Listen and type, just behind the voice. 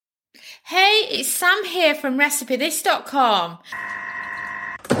it's Sam here from RecipeThis.com.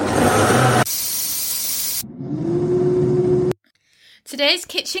 Today's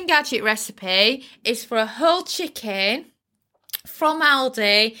kitchen gadget recipe is for a whole chicken from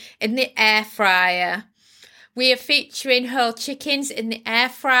Aldi in the air fryer. We are featuring whole chickens in the air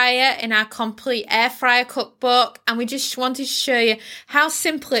fryer in our complete air fryer cookbook, and we just wanted to show you how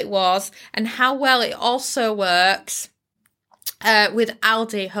simple it was and how well it also works with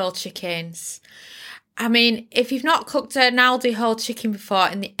Aldi whole chickens. I mean, if you've not cooked an Aldi whole chicken before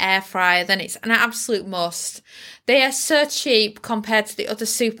in the air fryer, then it's an absolute must. They are so cheap compared to the other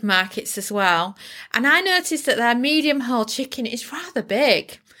supermarkets as well. And I noticed that their medium whole chicken is rather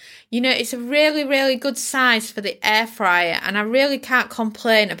big. You know, it's a really, really good size for the air fryer, and I really can't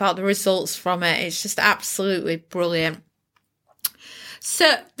complain about the results from it. It's just absolutely brilliant.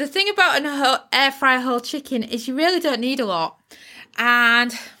 So the thing about an air fryer whole chicken is you really don't need a lot.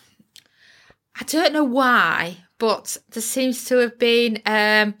 And I don't know why, but there seems to have been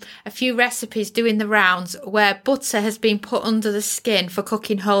a few recipes doing the rounds where butter has been put under the skin for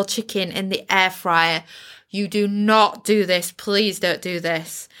cooking whole chicken in the air fryer. You do not do this. Please don't do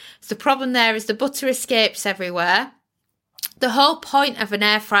this. So the problem there is the butter escapes everywhere. The whole point of an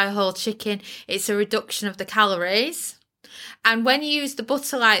air fryer whole chicken is a reduction of the calories. And when you use the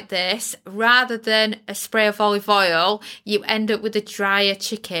butter like this, rather than a spray of olive oil, you end up with a drier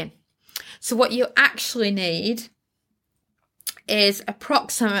chicken. So what you actually need is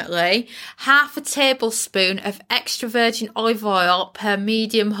approximately half a tablespoon of extra virgin olive oil per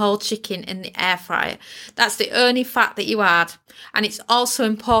medium whole chicken in the air fryer. That's the only fat that you add. And it's also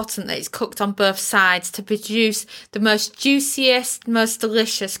important that it's cooked on both sides to produce the most juiciest, most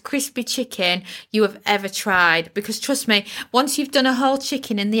delicious, crispy chicken you have ever tried. Because trust me, once you've done a whole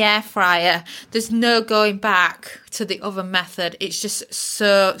chicken in the air fryer, there's no going back to the oven method. It's just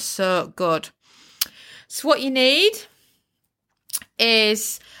so, so good. So what you need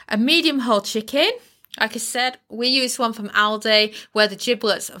is a medium whole chicken. Like I said, we use one from Aldi where the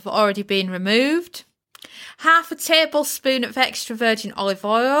giblets have already been removed. Half a tablespoon of extra virgin olive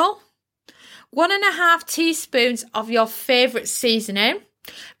oil. 1.5 teaspoons of your favourite seasoning,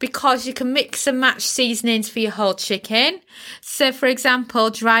 because you can mix and match seasonings for your whole chicken. So for example,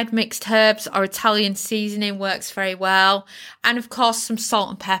 dried mixed herbs or Italian seasoning works very well. And of course some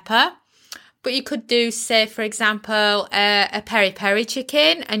salt and pepper. But you could do, say, for example, a peri-peri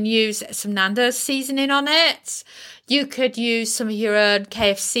chicken and use some Nando's seasoning on it. You could use some of your own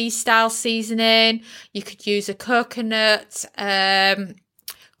KFC style seasoning. You could use a coconut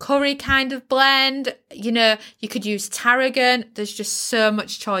curry kind of blend. You know, you could use tarragon. There's just so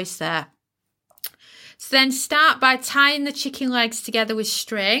much choice there. So then start by tying the chicken legs together with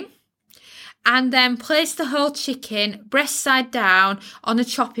string. And then place the whole chicken breast side down on a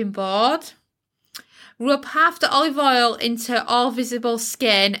chopping board. Rub half the olive oil into all visible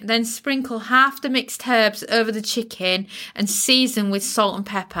skin, then sprinkle half the mixed herbs over the chicken and season with salt and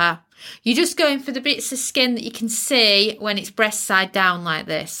pepper. You're just going for the bits of skin that you can see when it's breast side down like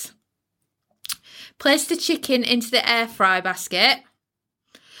this. Place the chicken into the air fry basket,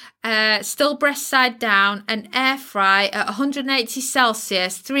 still breast side down, and air fry at 180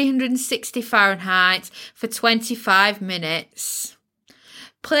 Celsius, 360 Fahrenheit for 25 minutes.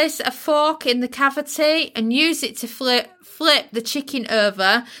 Place a fork in the cavity and use it to flip the chicken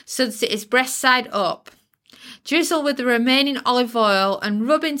over so that it is breast side up. Drizzle with the remaining olive oil and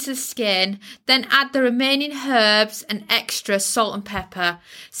rub into the skin, then add the remaining herbs and extra salt and pepper.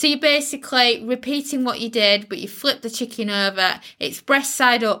 So you're basically repeating what you did, but you flip the chicken over, it's breast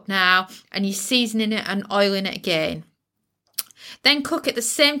side up now, and you're seasoning it and oiling it again. Then cook at the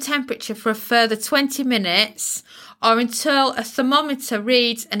same temperature for a further 20 minutes or until a thermometer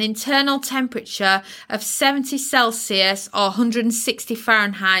reads an internal temperature of 70 Celsius or 160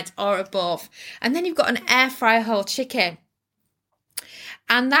 Fahrenheit or above. And then you've got an air fry whole chicken.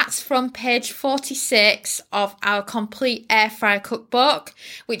 And that's from page 46 of our complete air fryer cookbook,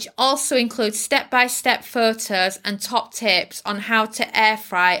 which also includes step-by-step photos and top tips on how to air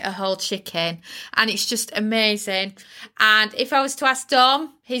fry a whole chicken. And it's just amazing. And if I was to ask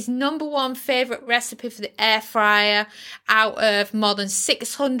Dom, his number one favourite recipe for the air fryer out of more than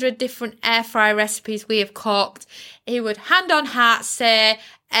 600 different air fryer recipes we have cooked, he would hand on heart say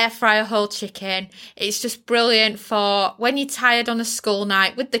air fry a whole chicken. It's just brilliant for when you're tired on a school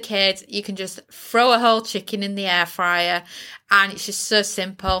night with the kids. You can just throw a whole chicken in the air fryer and it's just so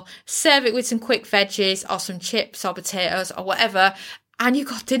simple. Serve it with some quick veggies or some chips or potatoes or whatever, and you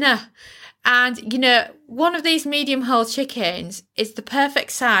got dinner. And, you know, one of these medium whole chickens is the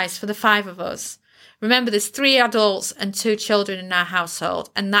perfect size for the 5 of us. Remember, there's 3 adults and 2 children in our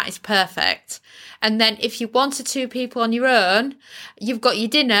household, and that is perfect. And then if you wanted 2 people on your own, you've got your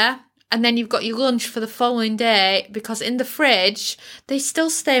dinner and then you've got your lunch for the following day, because in the fridge, they still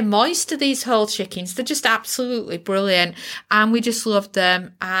stay moist, these whole chickens. They're just absolutely brilliant, and we just love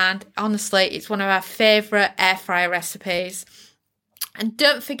them. And honestly, it's one of our favourite air fryer recipes. And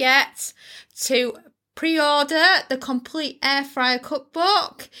don't forget to pre-order the complete air fryer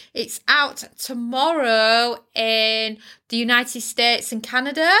cookbook. It's out tomorrow in the United States and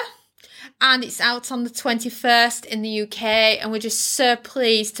Canada, and it's out on the 21st in the UK, and we're just so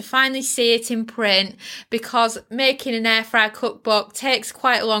pleased to finally see it in print, because making an air fryer cookbook takes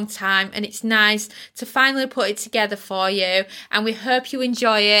quite a long time, and it's nice to finally put it together for you. And we hope you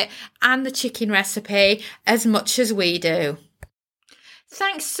enjoy it and the chicken recipe as much as we do.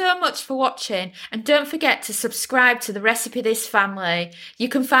 Thanks so much for watching, and don't forget to subscribe to the Recipe This family. You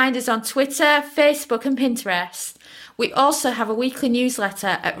can find us on Twitter, Facebook and Pinterest. We also have a weekly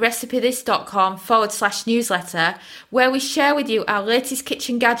newsletter at recipethis.com/newsletter, where we share with you our latest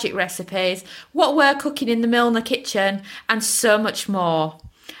kitchen gadget recipes, what we're cooking in the Milner kitchen, and so much more.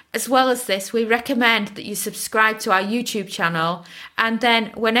 As well as this, we recommend that you subscribe to our YouTube channel, and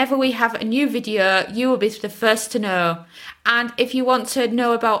then whenever we have a new video, you will be the first to know. And if you want to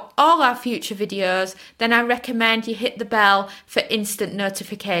know about all our future videos, then I recommend you hit the bell for instant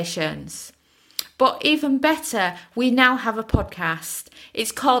notifications. But even better, we now have a podcast.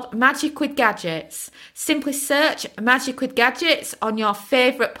 It's called Magic with Gadgets. Simply search Magic with Gadgets on your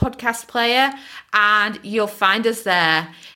favourite podcast player and you'll find us there.